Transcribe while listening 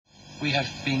We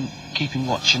have been keeping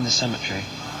watch in the cemetery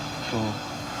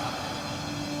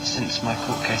since my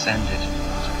court case ended,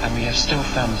 and we have still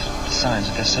found the signs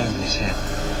of their ceremonies here.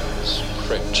 It's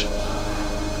crypt.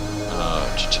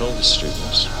 To tell the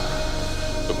students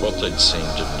that what they'd seen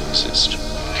didn't exist.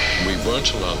 We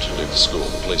weren't allowed to leave the school,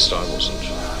 at least I wasn't.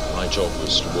 My job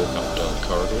was to walk up and down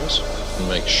corridors and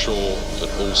make sure that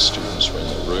all students were in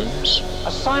their rooms.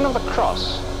 A sign of the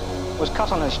cross was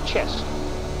cut on his chest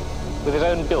with his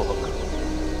own billhook.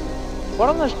 One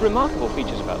of the most remarkable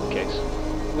features about the case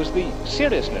was the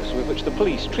seriousness with which the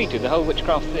police treated the whole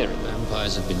witchcraft theory.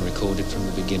 Vampires have been recorded from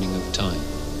the beginning of time.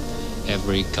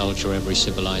 Every culture, every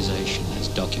civilization has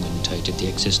documented the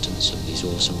existence of these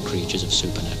awesome creatures of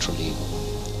supernatural evil.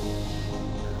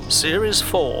 Series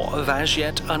 4 of As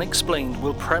Yet Unexplained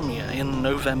will premiere in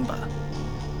November.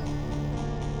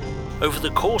 Over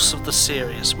the course of the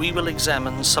series, we will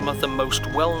examine some of the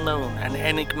most well-known and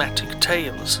enigmatic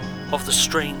tales of the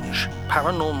strange,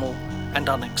 paranormal, and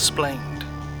unexplained.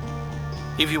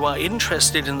 If you are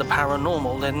interested in the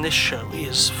paranormal, then this show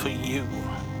is for you.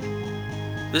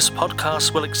 This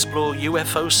podcast will explore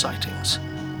UFO sightings,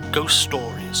 ghost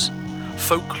stories,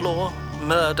 folklore,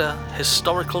 murder,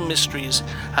 historical mysteries,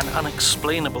 and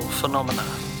unexplainable phenomena.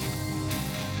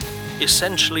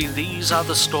 Essentially, these are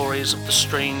the stories of the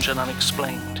strange and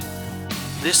unexplained.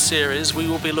 This series, we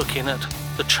will be looking at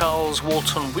the Charles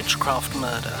Walton witchcraft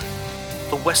murder,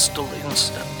 the Westall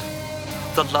incident,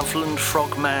 the Loveland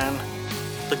Frog Man,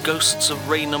 the ghosts of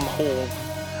Raynham Hall,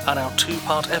 and our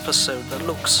two-part episode that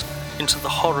looks into the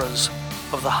horrors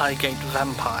of the Highgate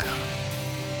Vampire.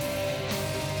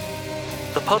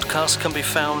 The podcast can be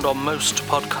found on most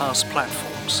podcast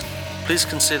platforms. Please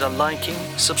consider liking,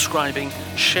 subscribing,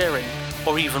 sharing,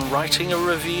 or even writing a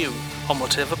review on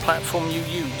whatever platform you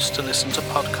use to listen to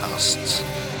podcasts.